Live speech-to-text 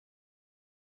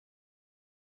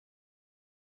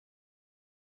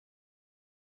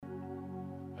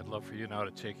love for you now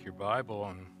to take your Bible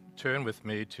and turn with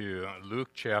me to Luke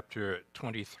chapter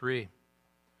 23.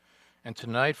 And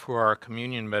tonight, for our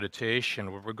communion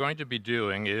meditation, what we're going to be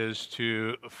doing is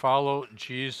to follow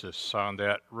Jesus on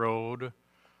that road,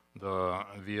 the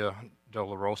Via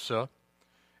Dolorosa,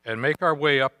 and make our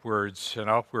way upwards and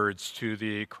outwards to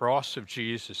the cross of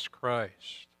Jesus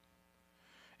Christ.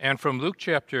 And from Luke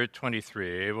chapter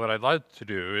 23, what I'd like to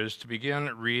do is to begin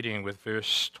reading with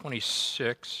verse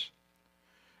 26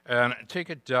 and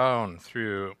take it down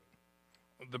through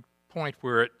the point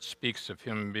where it speaks of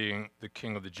him being the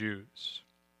King of the Jews.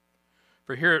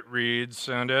 For here it reads,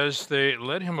 "And as they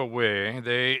led him away,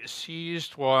 they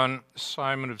seized one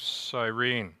Simon of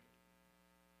Cyrene,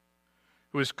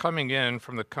 who was coming in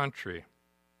from the country,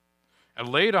 and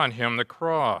laid on him the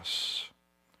cross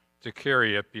to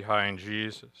carry it behind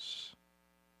Jesus.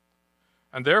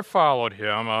 And there followed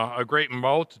him a great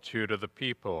multitude of the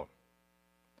people,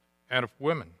 and of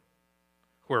women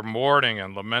who were mourning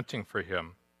and lamenting for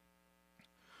him.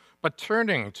 But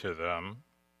turning to them,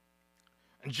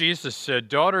 Jesus said,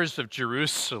 'Daughters of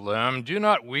Jerusalem, do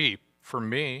not weep for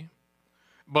me,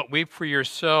 but weep for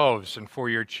yourselves and for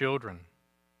your children.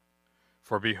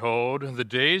 For behold, the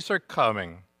days are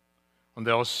coming when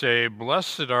they'll say,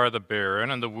 Blessed are the barren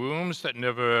and the wombs that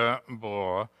never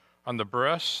bore, and the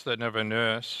breasts that never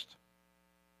nursed.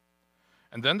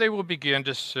 And then they will begin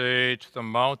to say to the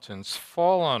mountains,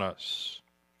 Fall on us,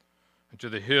 and to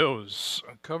the hills,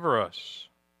 cover us.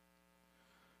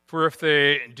 For if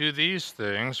they do these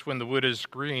things when the wood is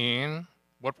green,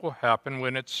 what will happen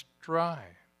when it's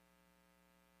dry?'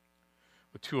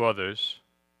 With two others,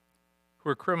 who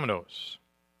were criminals,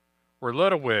 were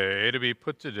led away to be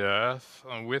put to death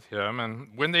with him.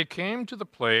 And when they came to the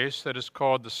place that is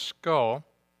called the Skull,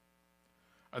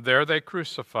 there they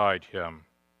crucified him.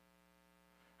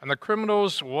 And the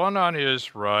criminals, one on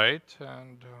his right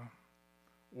and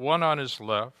one on his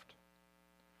left.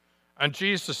 And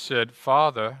Jesus said,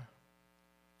 Father,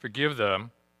 forgive them,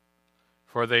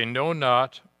 for they know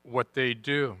not what they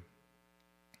do.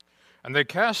 And they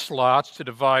cast lots to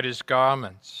divide his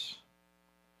garments.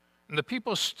 And the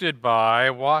people stood by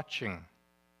watching.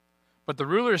 But the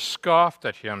rulers scoffed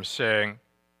at him, saying,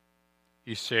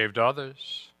 He saved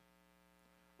others.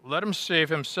 Let him save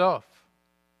himself.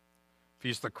 If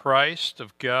he's the Christ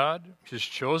of God, his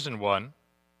chosen one.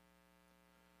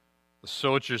 The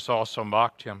soldiers also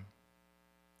mocked him,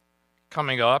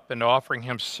 coming up and offering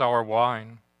him sour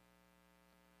wine,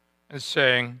 and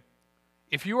saying,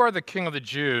 If you are the King of the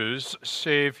Jews,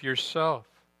 save yourself.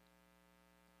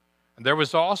 And there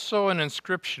was also an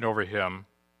inscription over him,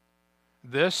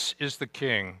 This is the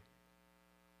King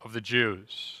of the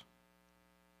Jews.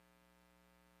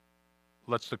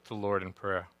 Let's look to the Lord in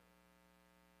prayer.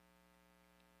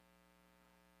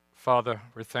 Father,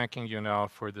 we're thanking you now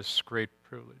for this great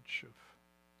privilege of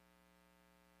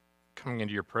coming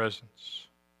into your presence.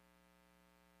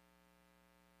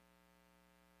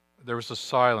 There was a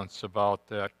silence about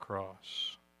that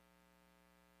cross.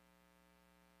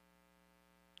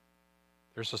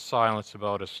 There's a silence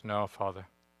about us now, Father.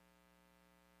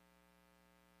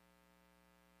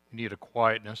 We need a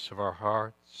quietness of our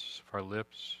hearts, of our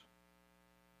lips.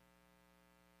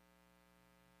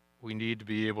 We need to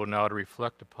be able now to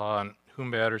reflect upon who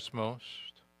matters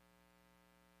most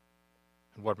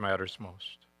and what matters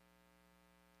most.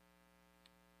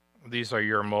 These are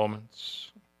your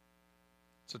moments.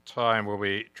 It's a time where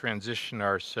we transition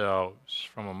ourselves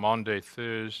from a Monday,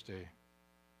 Thursday,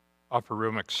 upper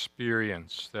room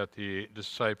experience that the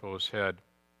disciples had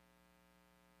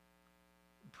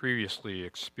previously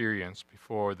experienced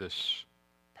before this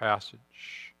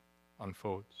passage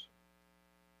unfolds.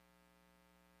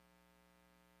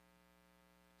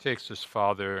 It takes us,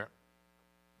 Father,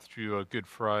 through a Good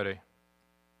Friday.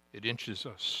 It inches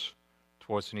us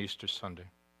towards an Easter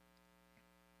Sunday.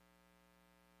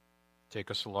 Take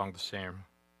us along the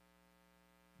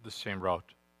same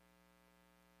route.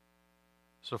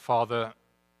 So, Father,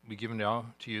 we give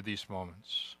now to you these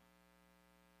moments.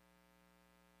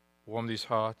 Warm these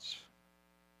hearts,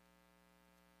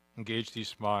 engage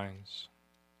these minds,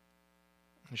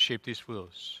 and shape these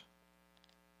wills.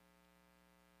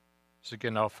 So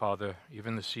again now, Father,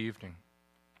 even this evening,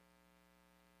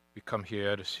 we come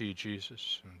here to see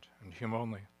Jesus and him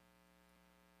only.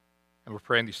 And we're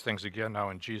praying these things again now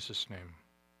in Jesus' name.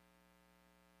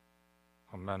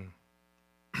 Amen.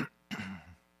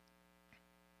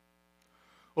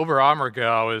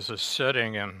 Oberammergau is a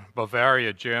setting in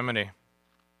Bavaria, Germany.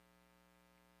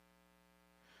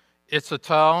 It's a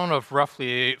town of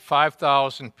roughly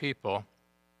 5,000 people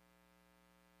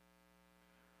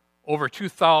over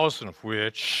 2,000 of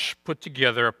which put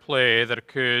together a play that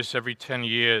occurs every 10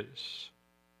 years.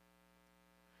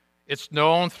 It's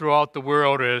known throughout the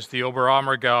world as the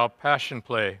Oberammergau Passion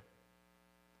Play,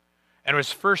 and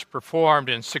was first performed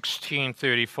in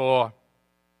 1634.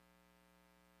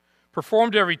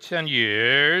 Performed every 10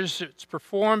 years, it's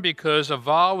performed because a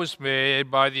vow was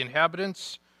made by the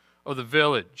inhabitants of the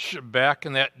village back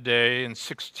in that day in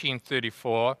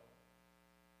 1634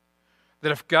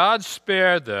 that if God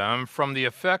spared them from the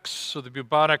effects of the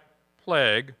bubonic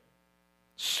plague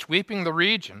sweeping the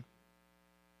region,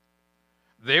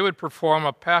 they would perform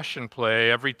a passion play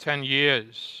every 10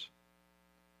 years,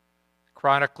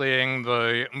 chronicling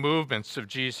the movements of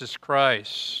Jesus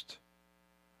Christ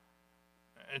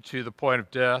to the point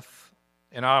of death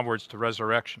and onwards to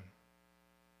resurrection.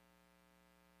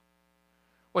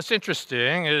 What's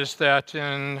interesting is that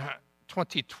in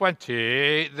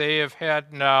 2020, they have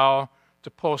had now to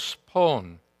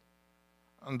postpone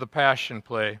the Passion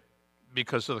Play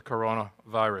because of the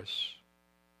coronavirus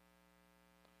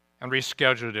and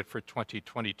rescheduled it for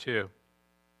 2022.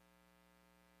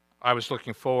 I was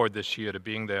looking forward this year to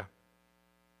being there.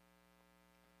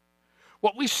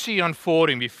 What we see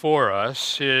unfolding before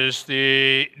us is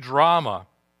the drama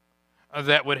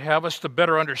that would have us to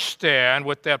better understand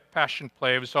what that Passion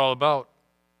Play was all about.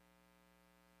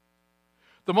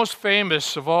 The most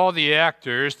famous of all the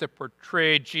actors that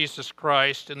portrayed Jesus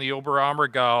Christ in the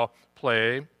Oberammergau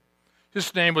play,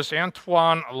 his name was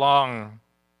Antoine Lang.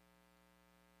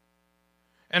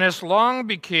 And as Lang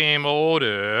became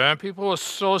older, people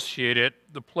associated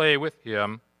the play with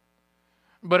him,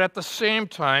 but at the same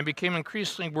time became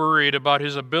increasingly worried about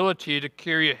his ability to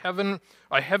carry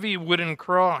a heavy wooden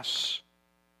cross.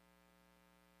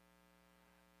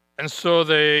 And so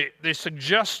they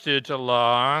suggested to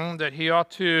Lang that he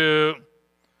ought to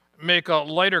make a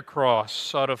lighter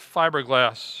cross out of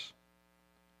fiberglass,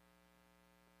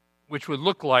 which would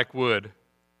look like wood,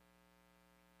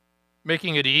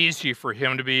 making it easy for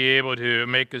him to be able to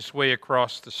make his way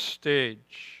across the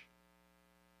stage.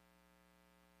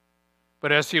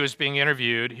 But as he was being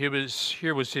interviewed, here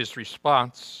was his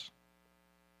response.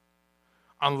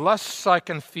 Unless I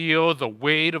can feel the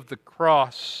weight of the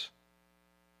cross,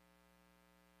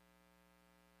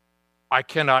 I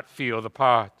cannot feel the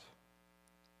part.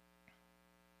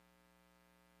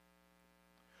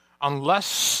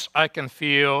 Unless I can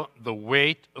feel the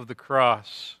weight of the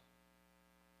cross,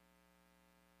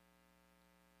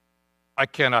 I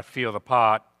cannot feel the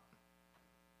part.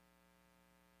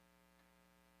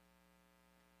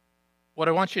 What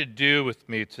I want you to do with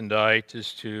me tonight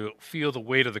is to feel the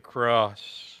weight of the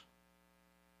cross.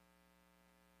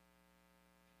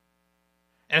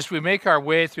 As we make our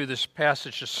way through this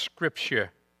passage of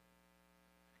Scripture,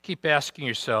 keep asking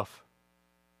yourself,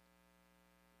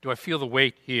 do I feel the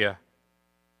weight here?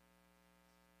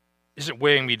 Is it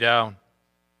weighing me down?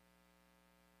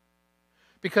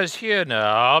 Because here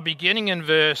now, beginning in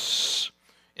verse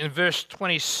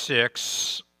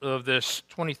 26 of this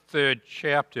 23rd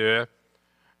chapter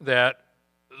that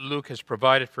Luke has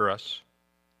provided for us,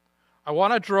 I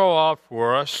want to draw out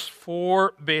for us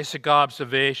 4 basic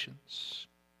observations.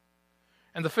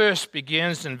 And the first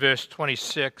begins in verse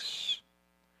 26,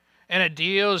 and it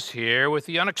deals here with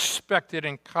the unexpected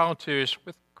encounters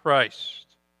with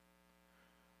Christ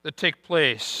that take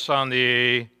place on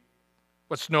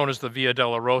what's known as the Via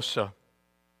Dolorosa.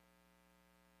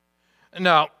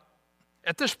 Now,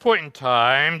 at this point in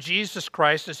time, Jesus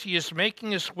Christ, as he is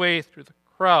making his way through the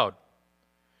crowd,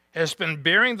 has been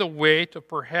bearing the weight of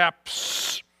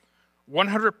perhaps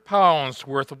 100 pounds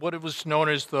worth of what was known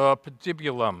as the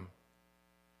patibulum.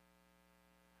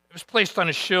 It was placed on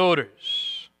his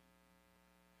shoulders.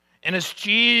 And as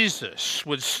Jesus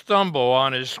would stumble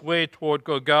on his way toward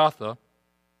Golgotha,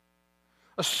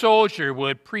 a soldier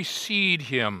would precede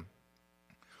him,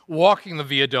 walking the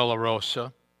Via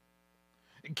Dolorosa,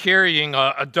 carrying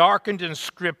a darkened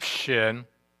inscription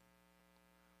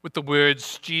with the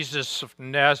words, Jesus of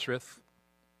Nazareth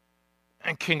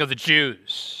and King of the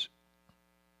Jews.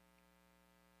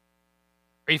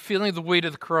 Are you feeling the weight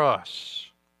of the cross?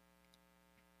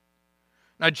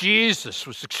 Now, Jesus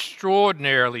was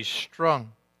extraordinarily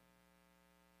strong,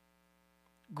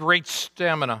 great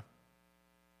stamina.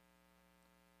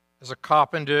 As a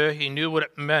carpenter, he knew what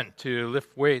it meant to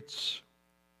lift weights.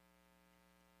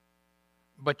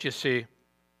 But you see,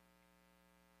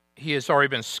 he has already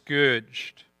been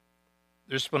scourged.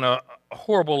 There's been a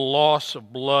horrible loss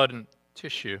of blood and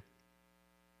tissue.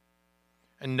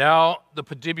 And now the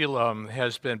patibulum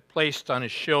has been placed on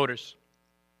his shoulders.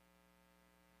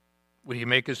 Would he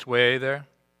make his way there?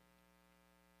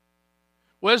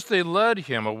 Well, as they led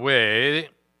him away,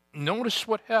 notice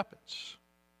what happens.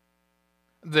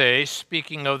 They,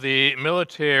 speaking of the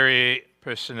military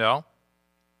personnel,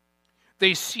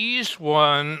 they seized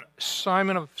one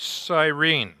Simon of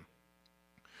Cyrene,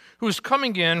 who's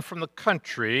coming in from the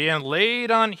country, and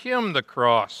laid on him the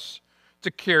cross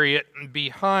to carry it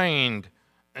behind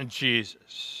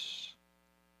Jesus.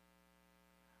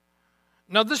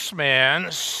 Now this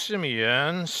man,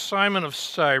 Simeon, Simon of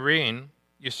Cyrene,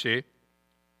 you see,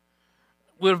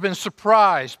 would have been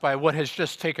surprised by what has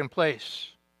just taken place.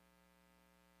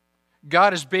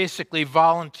 God has basically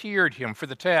volunteered him for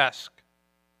the task.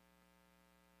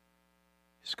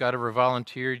 Has God ever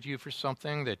volunteered you for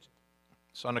something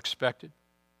that's unexpected?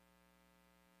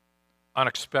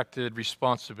 Unexpected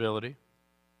responsibility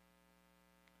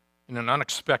in an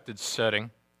unexpected setting,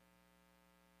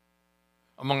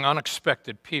 among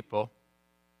unexpected people,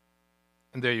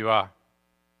 and there you are.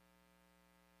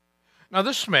 Now,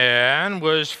 this man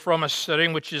was from a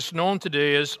setting which is known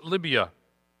today as Libya.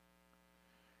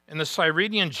 And the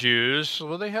Cyrenian Jews,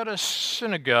 well, they had a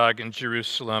synagogue in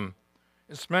Jerusalem.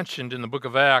 It's mentioned in the book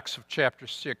of Acts of chapter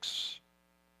 6,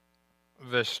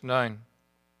 verse 9.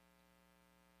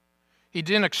 He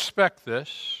didn't expect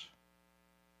this,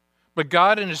 but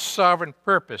God in his sovereign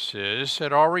purposes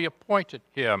had already appointed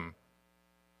him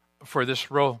for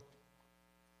this role.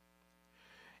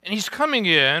 And he's coming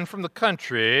in from the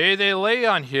country. They lay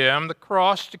on him the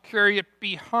cross to carry it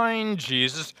behind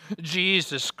Jesus.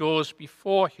 Jesus goes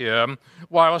before him,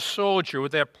 while a soldier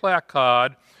with that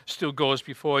placard still goes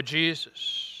before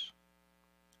Jesus.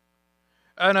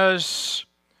 And as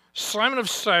Simon of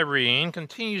Cyrene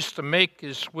continues to make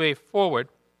his way forward,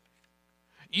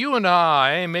 you and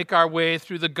I make our way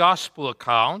through the gospel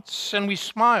accounts, and we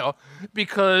smile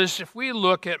because if we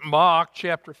look at Mark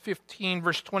chapter 15,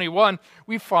 verse 21,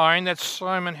 we find that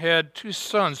Simon had two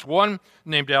sons, one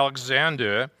named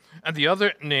Alexander and the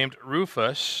other named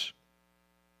Rufus.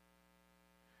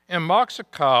 In Mark's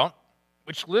account,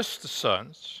 which lists the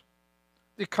sons,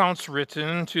 the account's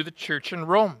written to the church in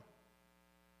Rome.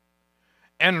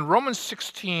 And in Romans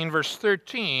 16, verse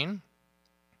 13,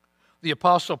 the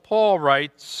Apostle Paul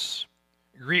writes,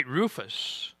 "Greet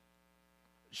Rufus,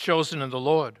 chosen in the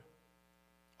Lord,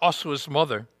 also his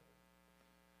mother,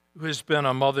 who has been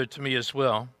a mother to me as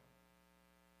well."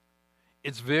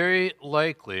 It's very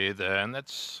likely, then, that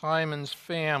Simon's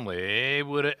family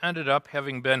would have ended up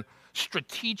having been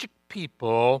strategic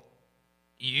people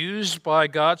used by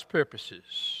God's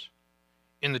purposes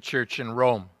in the church in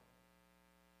Rome.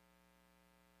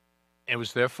 It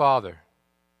was their father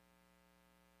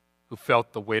who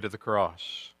felt the weight of the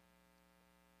cross.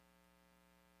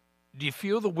 Do you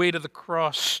feel the weight of the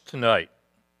cross tonight?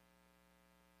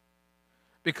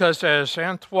 Because as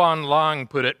Antoine Lang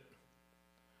put it,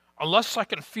 unless I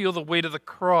can feel the weight of the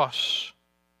cross,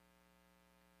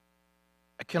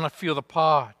 I cannot feel the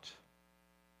part.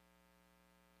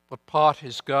 What part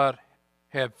has God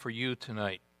had for you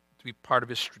tonight to be part of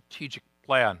his strategic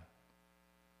plan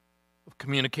of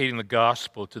communicating the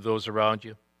gospel to those around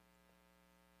you?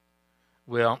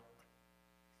 Well,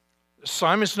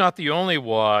 Simon's not the only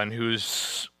one who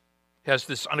has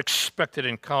this unexpected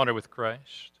encounter with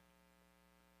Christ.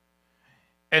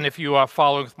 And if you are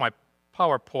following with my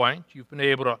PowerPoint, you've been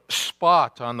able to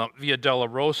spot on the Via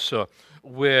Dolorosa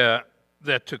where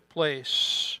that took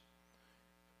place,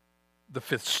 the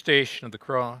fifth station of the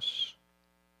cross.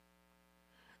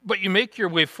 But you make your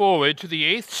way forward to the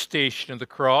eighth station of the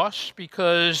cross,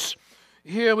 because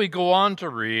here we go on to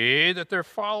read that there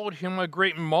followed him a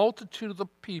great multitude of the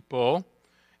people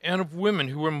and of women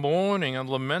who were mourning and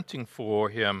lamenting for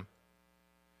him.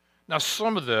 Now,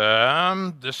 some of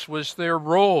them, this was their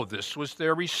role, this was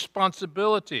their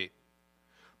responsibility.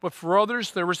 But for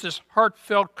others, there was this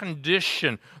heartfelt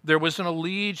condition. There was an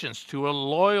allegiance to a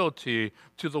loyalty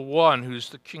to the one who's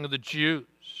the King of the Jews.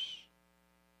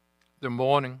 They're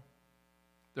mourning,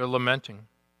 they're lamenting.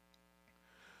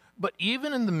 But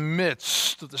even in the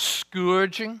midst of the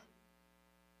scourging,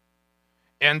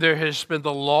 and there has been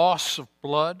the loss of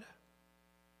blood,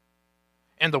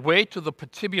 and the weight of the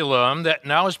patibulum that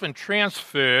now has been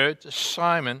transferred to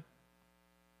Simon,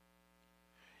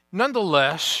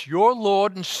 nonetheless, your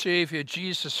Lord and Savior,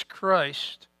 Jesus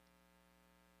Christ,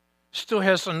 still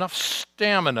has enough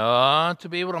stamina to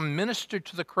be able to minister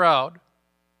to the crowd.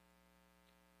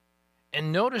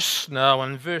 And notice now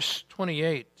in verse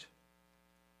 28,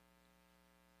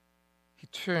 he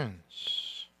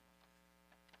turns.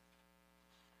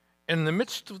 In the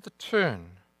midst of the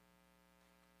turn,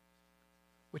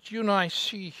 what you and I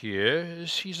see here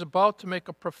is he's about to make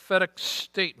a prophetic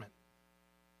statement.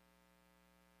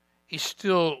 He's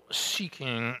still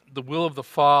seeking the will of the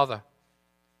Father.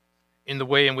 in the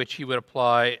way in which he would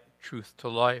apply truth to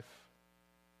life.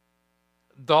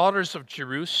 Daughters of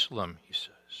Jerusalem, he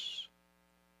says,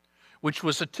 which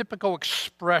was a typical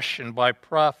expression by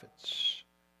prophets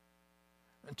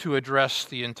to address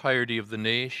the entirety of the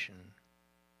nation.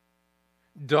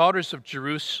 Daughters of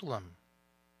Jerusalem,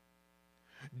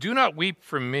 do not weep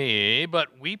for me,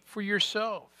 but weep for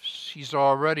yourselves. He's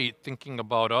already thinking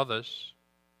about others.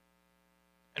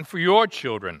 And for your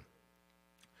children.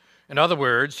 In other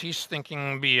words, he's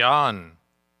thinking beyond.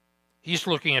 He's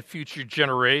looking at future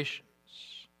generations.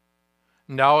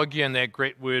 Now again, that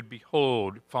great word,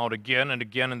 behold, found again and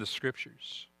again in the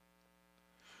Scriptures.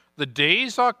 The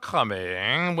days are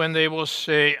coming when they will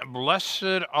say,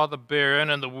 blessed are the barren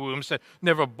and the wombs that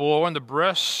never bore and the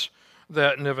breasts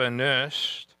that never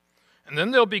nursed. And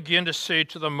then they'll begin to say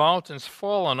to the mountains,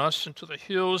 fall on us, and to the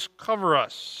hills, cover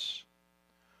us.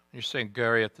 And you're saying,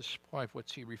 Gary, at this point,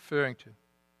 what's he referring to?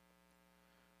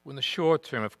 Well, in the short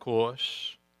term, of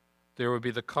course, there would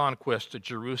be the conquest of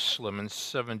Jerusalem in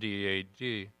 70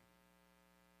 A.D.,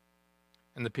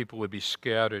 and the people would be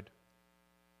scattered,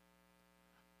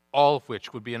 all of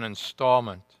which would be an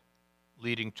installment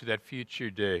leading to that future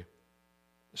day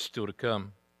still to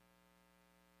come.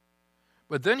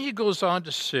 But then he goes on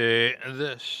to say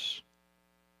this.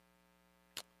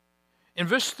 In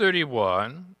verse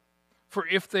 31, for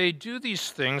if they do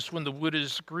these things when the wood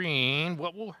is green,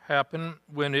 what will happen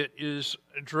when it is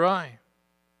dry?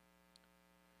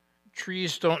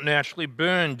 Trees don't naturally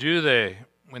burn, do they,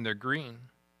 when they're green?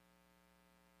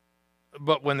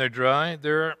 But when they're dry,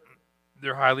 they're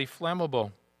highly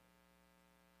flammable.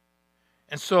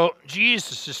 And so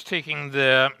Jesus is taking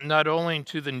them not only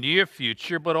into the near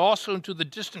future, but also into the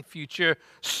distant future,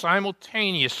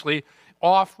 simultaneously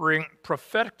offering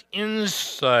prophetic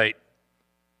insight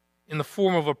in the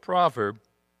form of a proverb.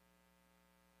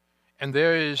 And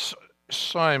there is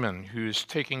Simon who's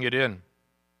taking it in.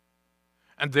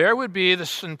 And there would be the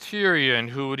centurion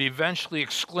who would eventually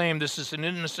exclaim, this is an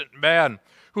innocent man,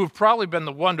 who would probably been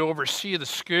the one to oversee the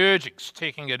scourgings,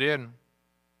 taking it in.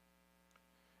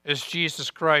 As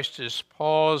Jesus Christ is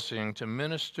pausing to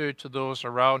minister to those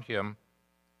around him,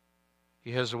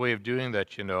 he has a way of doing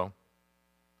that, you know.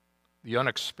 The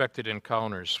unexpected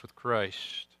encounters with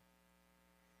Christ.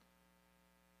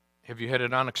 Have you had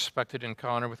an unexpected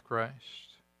encounter with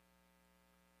Christ?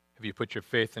 Have you put your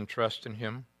faith and trust in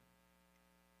him?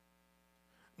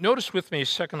 Notice with me,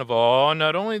 second of all,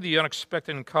 not only the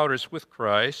unexpected encounters with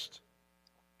Christ,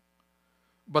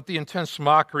 but the intense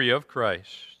mockery of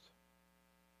Christ.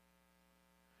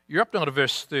 You're up now to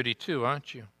verse 32,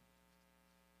 aren't you?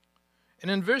 And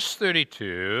in verse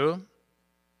 32,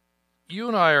 you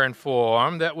and I are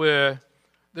informed that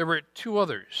there were two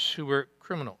others who were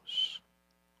criminals,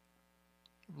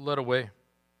 led away,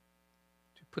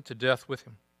 to put to death with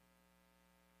him.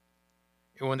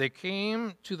 And when they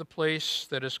came to the place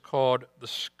that is called the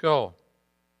skull,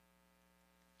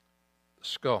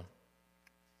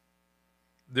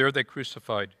 there they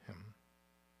crucified him.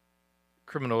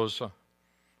 Criminals,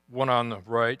 one on the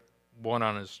right, one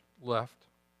on his left.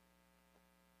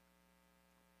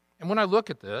 And when I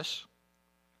look at this,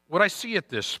 what I see at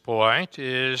this point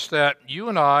is that you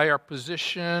and I are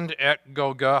positioned at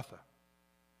Golgotha.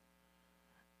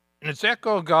 And it's at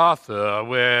Golgotha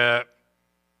where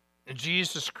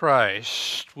Jesus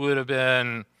Christ would have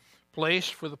been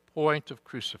placed for the point of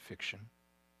crucifixion.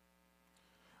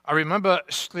 I remember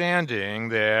standing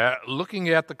there looking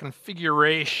at the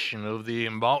configuration of the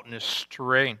mountainous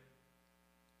terrain,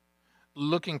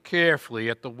 looking carefully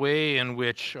at the way in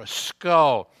which a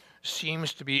skull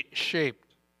seems to be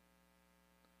shaped.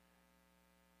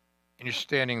 And you're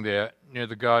standing there near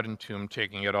the garden tomb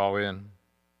taking it all in.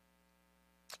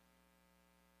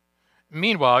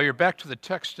 Meanwhile, you're back to the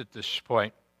text at this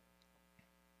point.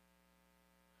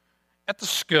 At the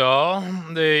skull,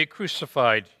 they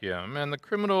crucified him, and the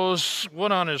criminals,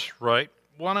 one on his right,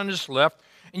 one on his left.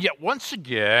 And yet, once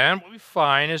again, what we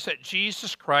find is that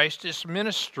Jesus Christ is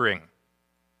ministering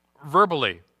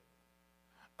verbally,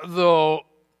 though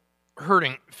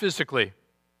hurting physically.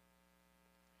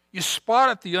 You spot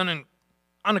at the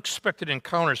unexpected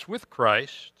encounters with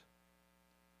Christ,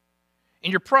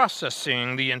 and you're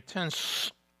processing the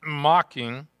intense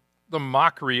mocking, the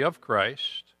mockery of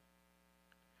Christ.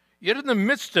 Yet in the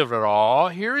midst of it all,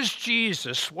 here is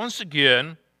Jesus once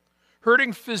again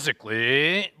hurting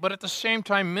physically, but at the same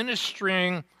time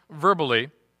ministering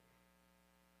verbally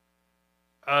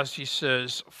as he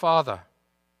says, Father,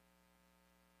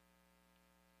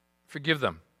 forgive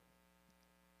them,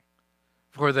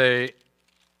 for they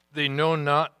know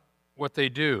not what they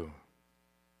do.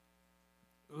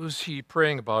 Who's he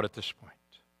praying about at this point?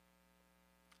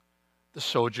 the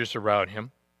soldiers around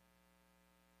him,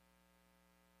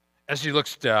 as he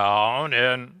looks down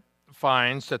and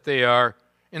finds that they are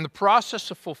in the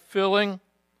process of fulfilling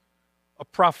a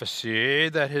prophecy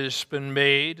that has been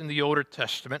made in the Old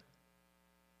Testament.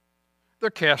 They're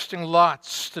casting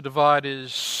lots to divide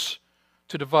his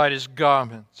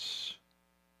garments.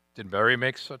 Did Mary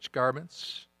make such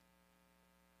garments?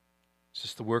 Is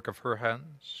this the work of her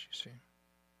hands, you see?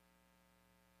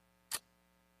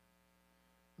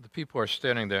 The people are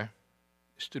standing there.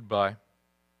 They stood by.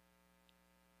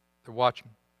 They're watching.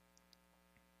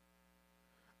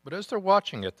 But as they're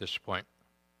watching at this point,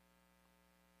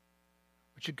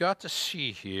 what you got to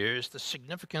see here is the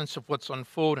significance of what's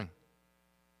unfolding.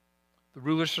 The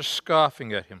rulers are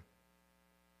scoffing at him,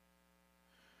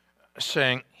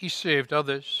 saying, "He saved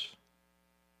others.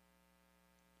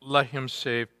 Let him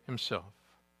save himself."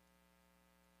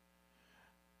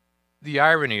 The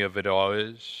irony of it all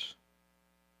is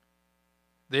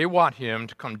they want him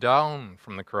to come down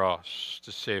from the cross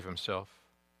to save himself.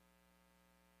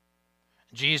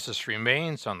 Jesus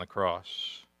remains on the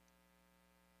cross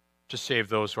to save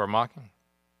those who are mocking.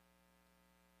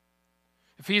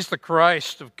 If he's the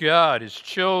Christ of God, his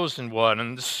chosen one,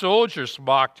 and the soldiers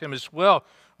mocked him as well,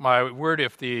 my word,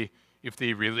 if the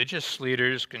religious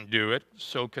leaders can do it,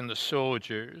 so can the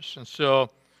soldiers. And so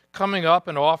coming up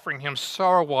and offering him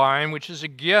sour wine, which is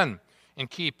again in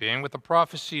keeping with the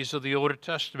prophecies of the Old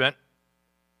Testament,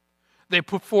 they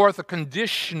put forth a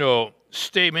conditional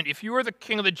statement: if you are the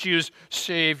king of the Jews,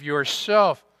 save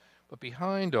yourself. But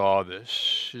behind all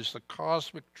this is the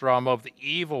cosmic drama of the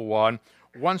evil one,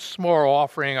 once more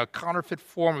offering a counterfeit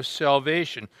form of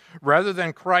salvation. Rather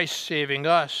than Christ saving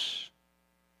us,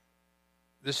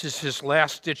 this is his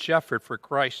last-ditch effort for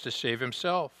Christ to save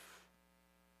himself.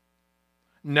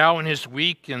 Now in his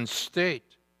weakened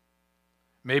state,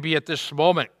 maybe at this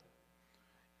moment,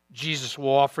 Jesus will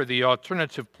offer the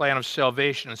alternative plan of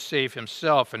salvation and save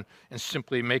himself and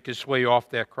simply make his way off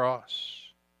that cross.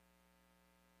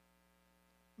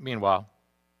 Meanwhile,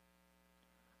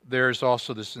 there is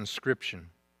also this inscription.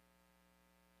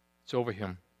 It's over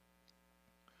him.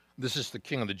 This is the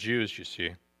King of the Jews, you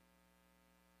see.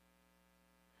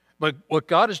 But what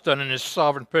God has done in his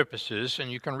sovereign purposes,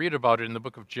 and you can read about it in the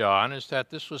book of John, is that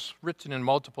this was written in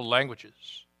multiple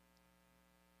languages.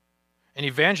 An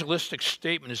evangelistic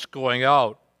statement is going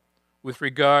out with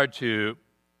regard to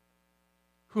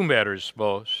who matters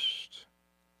most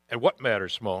and what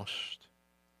matters most,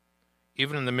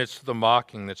 even in the midst of the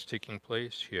mocking that's taking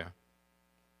place here.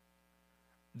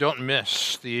 Don't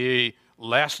miss the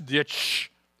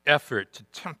last-ditch effort to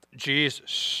tempt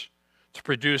Jesus to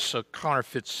produce a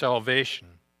counterfeit salvation,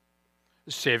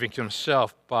 saving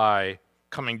himself by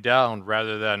coming down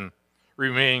rather than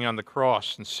remaining on the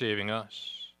cross and saving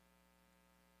us.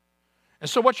 And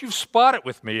so what you've spotted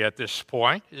with me at this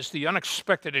point is the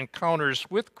unexpected encounters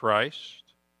with Christ.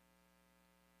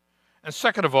 And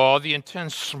second of all, the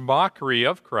intense mockery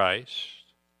of Christ.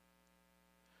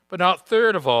 But now,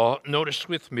 third of all, notice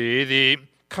with me the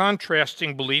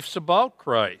contrasting beliefs about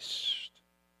Christ.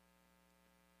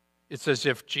 It's as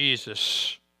if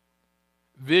Jesus,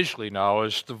 visually now,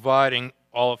 is dividing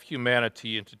all of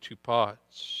humanity into two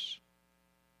parts.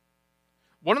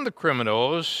 One of the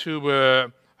criminals who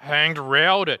were hanged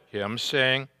railed at him,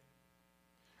 saying,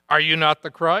 "Are you not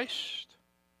the Christ?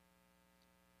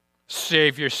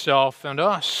 Save yourself and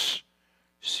us."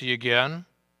 See again,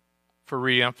 for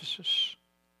re-emphasis,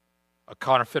 a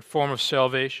counterfeit form of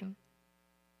salvation.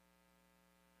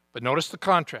 But notice the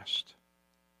contrast.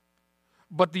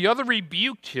 But the other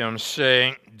rebuked him,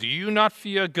 saying, "Do you not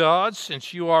fear God,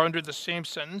 since you are under the same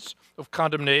sentence of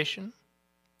condemnation?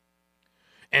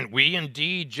 And we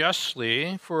indeed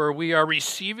justly, for we are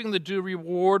receiving the due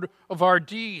reward of our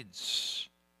deeds."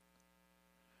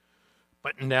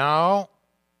 But now,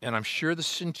 and I'm sure the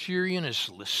centurion is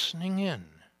listening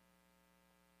in,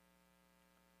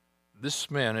 this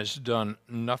man has done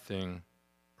nothing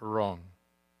wrong.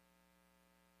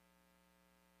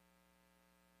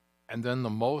 And then the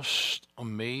most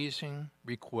amazing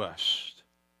request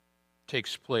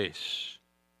takes place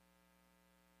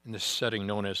in the setting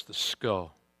known as the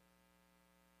skull.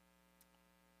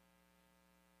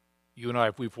 You and I,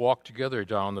 we've walked together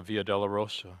down the Via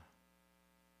Dolorosa,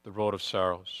 the road of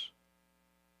sorrows.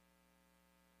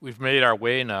 We've made our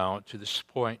way now to this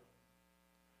point,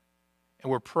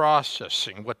 and we're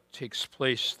processing what takes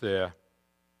place there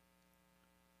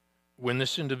when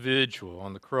this individual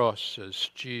on the cross says,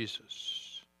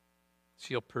 "Jesus."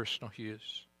 See how personal he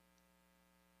is?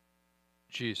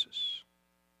 "Jesus,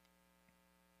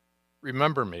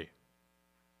 remember me."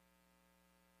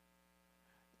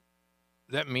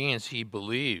 that means he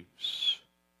believes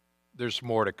there's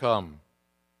more to come.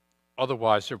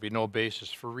 Otherwise, there'd be no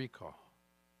basis for recall.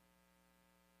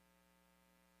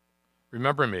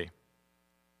 Remember me,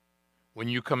 when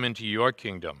you come into your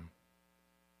kingdom,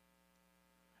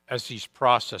 as he's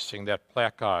processing that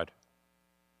placard,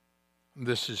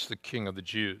 this is the King of the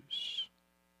Jews.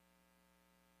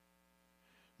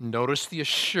 Notice the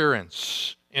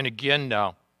assurance. And again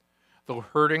now, though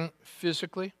hurting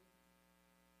physically,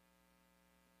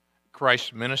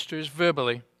 Christ ministers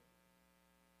verbally.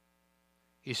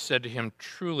 He said to him,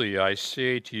 "Truly I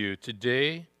say to you,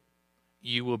 today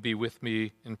you will be with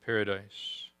me in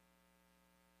paradise."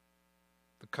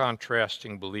 The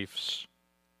contrasting beliefs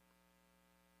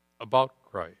about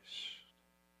Christ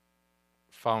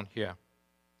found here.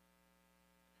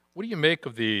 What do you make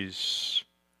of these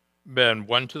men,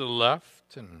 one to the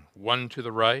left and one to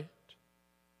the right,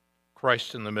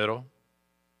 Christ in the middle?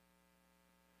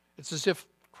 It's as if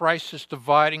Christ is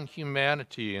dividing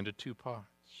humanity into two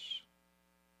parts.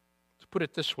 To put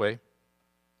it this way,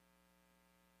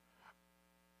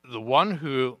 the one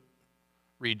who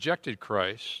rejected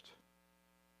Christ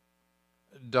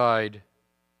died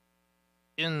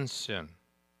in sin.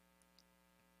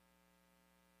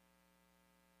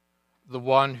 The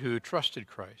one who trusted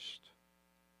Christ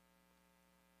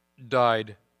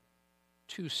died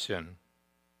to sin,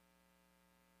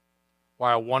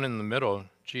 while one in the middle,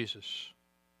 Jesus,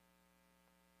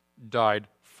 died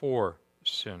for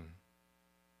sin.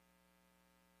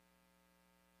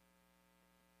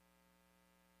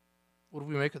 What do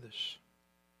we make of this?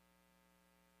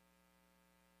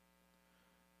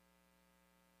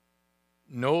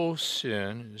 No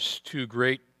sin is too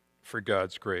great for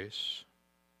God's grace.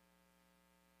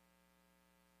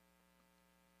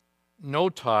 No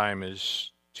time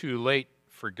is too late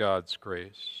for God's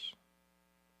grace.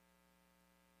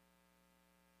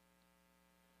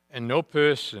 And no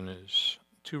person is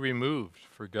too removed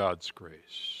for God's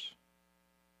grace.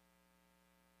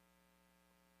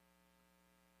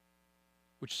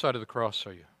 Which side of the cross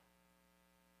are you?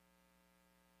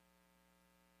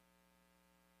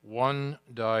 One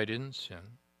died in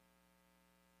sin.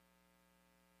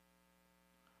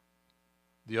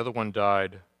 The other one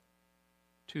died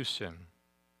to sin,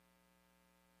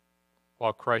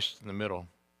 while Christ in the middle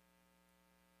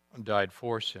died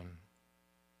for sin.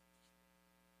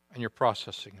 And you're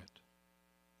processing it.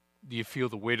 Do you feel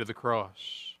the weight of the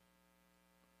cross?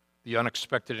 The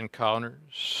unexpected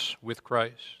encounters with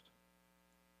Christ?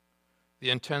 The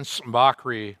intense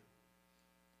mockery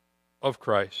of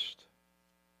Christ?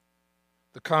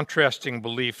 The contrasting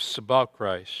beliefs about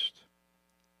Christ?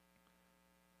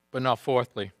 But now,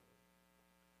 fourthly,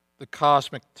 the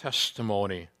cosmic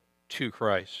testimony to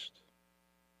Christ.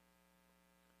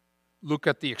 Look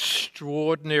at the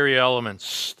extraordinary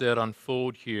elements that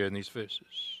unfold here in these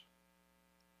verses.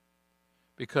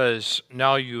 Because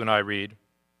now you and I read,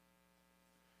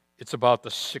 it's about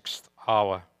the 6th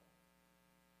hour.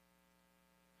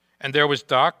 And there was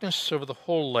darkness over the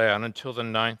whole land until the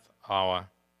 9th hour.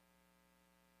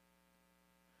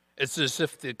 It's as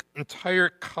if the entire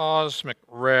cosmic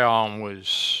realm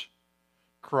was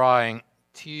crying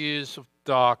tears of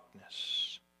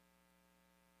darkness.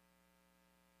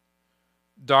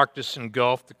 Darkness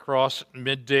engulfed the cross at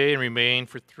midday and remained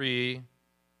for 3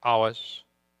 hours.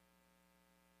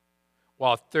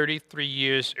 While 33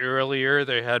 years earlier,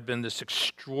 there had been this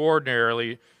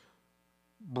extraordinarily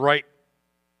bright,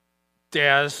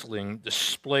 dazzling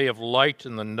display of light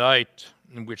in the night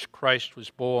in which Christ was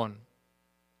born.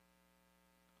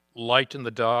 Light in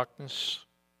the darkness.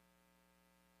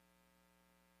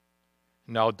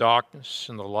 Now darkness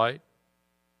in the light.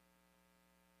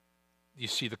 You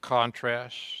see the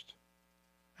contrast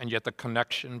and yet the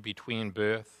connection between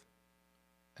birth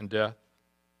and death.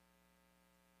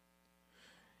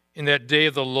 In that day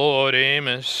of the Lord,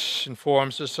 Amos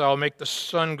informs us, I'll make the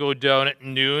sun go down at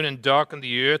noon and darken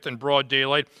the earth in broad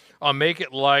daylight. I'll make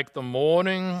it like the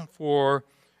morning for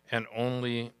an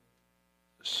only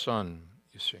sun,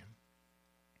 you see.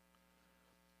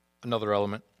 Another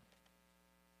element.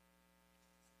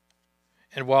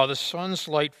 And while the sun's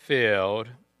light failed,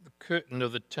 the curtain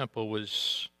of the temple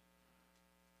was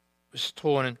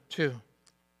torn in two.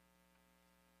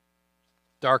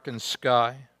 Darkened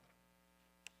sky,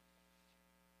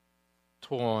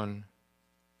 torn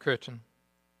curtain.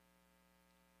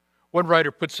 One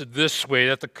writer puts it this way,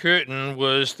 that the curtain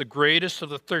was the greatest of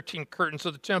the 13 curtains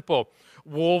of the temple,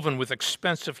 woven with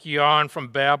expensive yarn from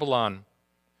Babylon,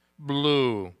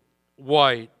 blue,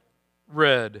 white,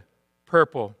 red,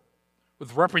 purple,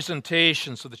 with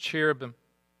representations of the cherubim.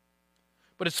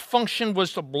 but its function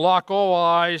was to block all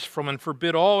eyes from and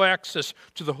forbid all access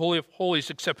to the Holy of Holies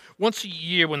except once a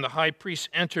year when the high priest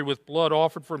entered with blood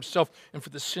offered for himself and for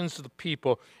the sins of the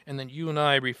people. And then you and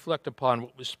I reflect upon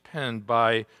what was penned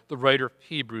by the writer of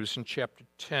Hebrews in chapter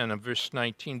 10 and verse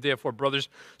 19. Therefore, brothers,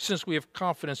 since we have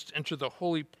confidence to enter the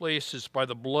holy places by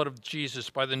the blood of Jesus,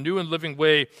 by the new and living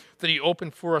way that he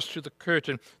opened for us through the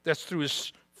curtain, that's through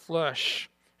his flesh,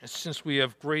 and since we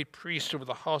have great priests over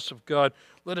the house of God,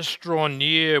 let us draw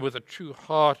near with a true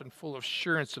heart and full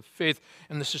assurance of faith.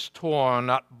 And this is torn,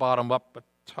 not bottom up, but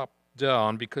top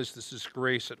down, because this is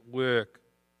grace at work.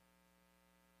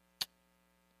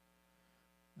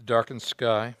 The darkened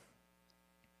sky,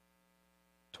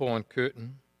 torn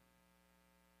curtain.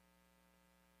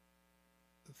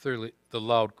 Thirdly, the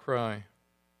loud cry.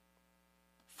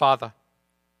 Father,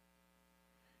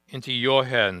 into your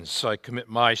hands I commit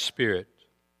my spirit.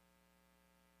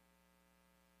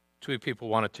 Too many people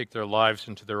want to take their lives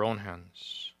into their own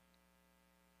hands.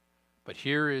 But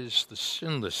here is the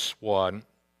sinless one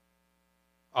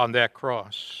on that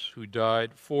cross who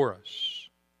died for us.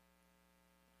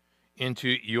 Into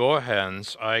your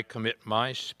hands I commit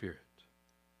my spirit.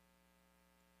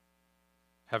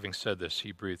 Having said this,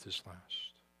 he breathed his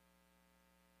last.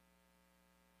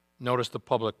 Notice the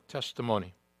public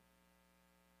testimony.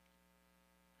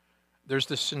 There's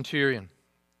the centurion.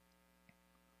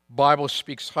 Bible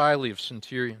speaks highly of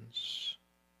centurions.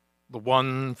 The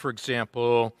one, for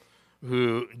example,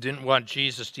 who didn't want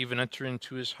Jesus to even enter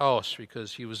into his house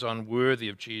because he was unworthy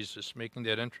of Jesus making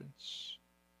that entrance.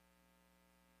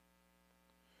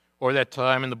 Or that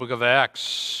time in the book of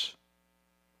Acts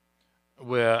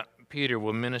where Peter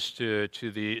will minister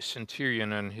to the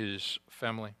centurion and his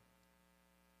family.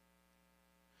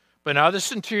 But now the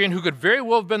centurion, who could very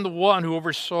well have been the one who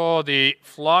oversaw the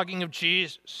flogging of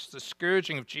Jesus, the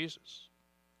scourging of Jesus,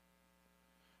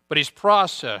 but he's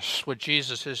processed what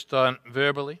Jesus has done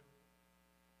verbally.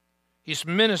 He's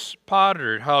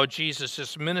pondered how Jesus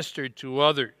has ministered to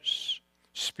others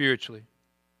spiritually.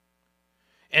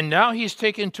 And now he's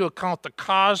taken into account the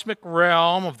cosmic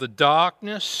realm of the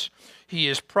darkness. He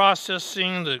is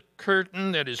processing the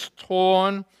curtain that is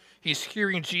torn. He's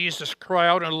hearing Jesus cry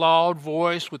out in a loud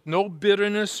voice with no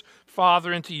bitterness,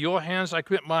 Father, into your hands I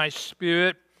commit my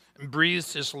spirit, and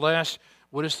breathes his last.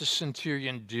 What does the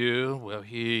centurion do? Well,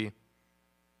 he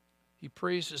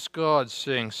praises God,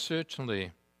 saying, certainly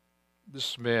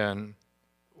this man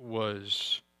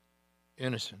was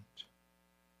innocent.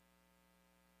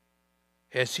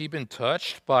 Has he been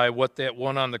touched by what that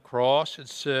one on the cross had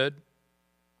said?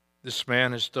 This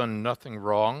man has done nothing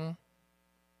wrong.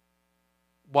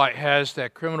 Why, has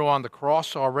that criminal on the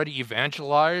cross already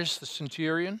evangelized the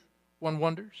centurion? One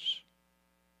wonders.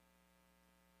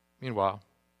 Meanwhile,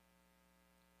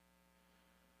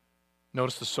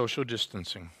 notice the social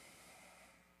distancing.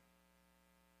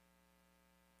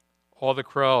 All the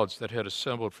crowds that had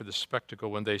assembled for the spectacle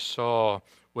when they saw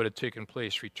what had taken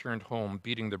place returned home,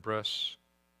 beating their breasts.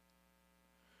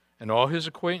 And all his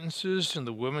acquaintances and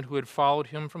the women who had followed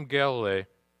him from Galilee.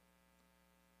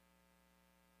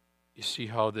 You see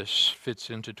how this fits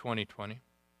into 2020?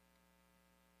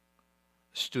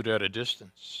 Stood at a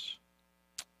distance,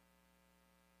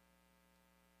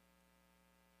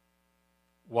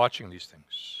 watching these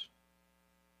things.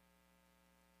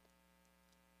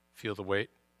 Feel the weight?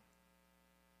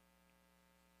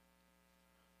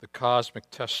 The cosmic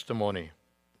testimony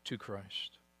to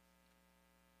Christ.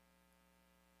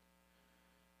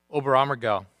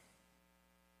 Oberammergau.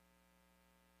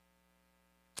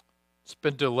 It's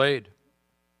been delayed.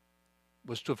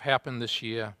 Was to have happened this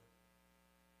year.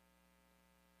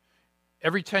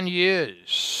 Every 10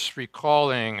 years,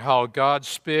 recalling how God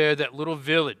spared that little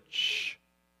village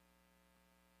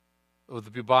of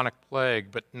the bubonic plague,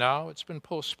 but now it's been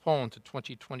postponed to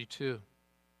 2022.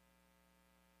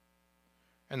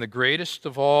 And the greatest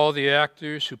of all the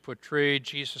actors who portrayed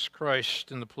Jesus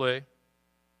Christ in the play,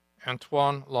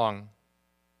 Antoine Long,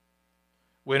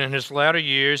 when in his latter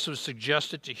years it was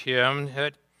suggested to him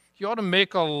that he ought to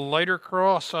make a lighter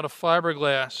cross out of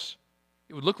fiberglass.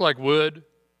 It would look like wood,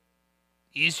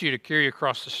 easier to carry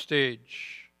across the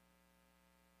stage.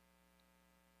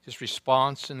 His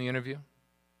response in the interview: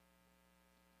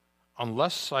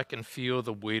 unless I can feel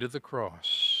the weight of the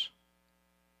cross,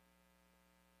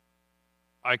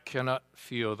 I cannot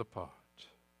feel the part.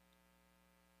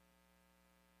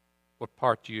 What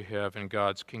part do you have in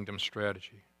God's kingdom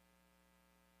strategy?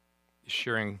 Is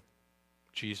sharing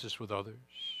Jesus with others?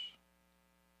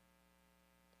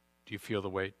 Do you feel the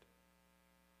weight?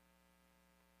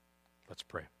 Let's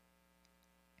pray.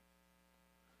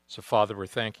 So, Father, we're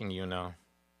thanking you now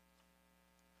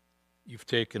You've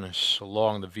taken us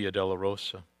along the Via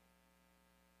Dolorosa, the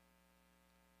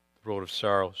road of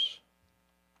sorrows.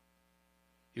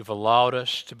 You've allowed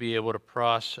us to be able to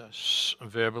process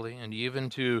verbally and even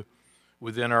to,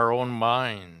 within our own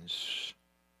minds,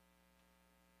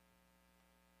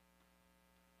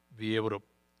 be able to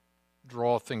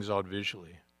draw things out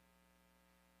visually.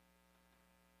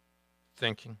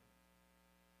 Thinking,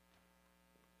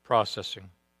 processing,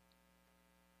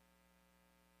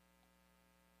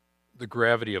 the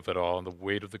gravity of it all and the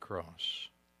weight of the cross.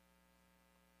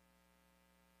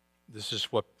 This is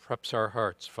what preps our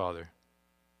hearts, Father,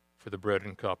 for the bread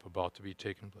and cup about to be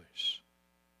taken place.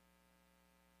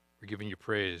 We're giving you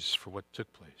praise for what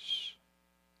took place.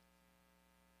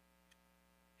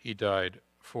 He died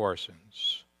for our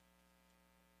sins,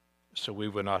 so we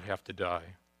would not have to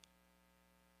die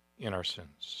in our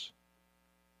sins.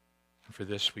 And for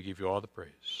this, we give you all the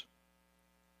praise.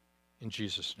 In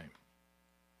Jesus' name,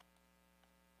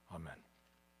 amen.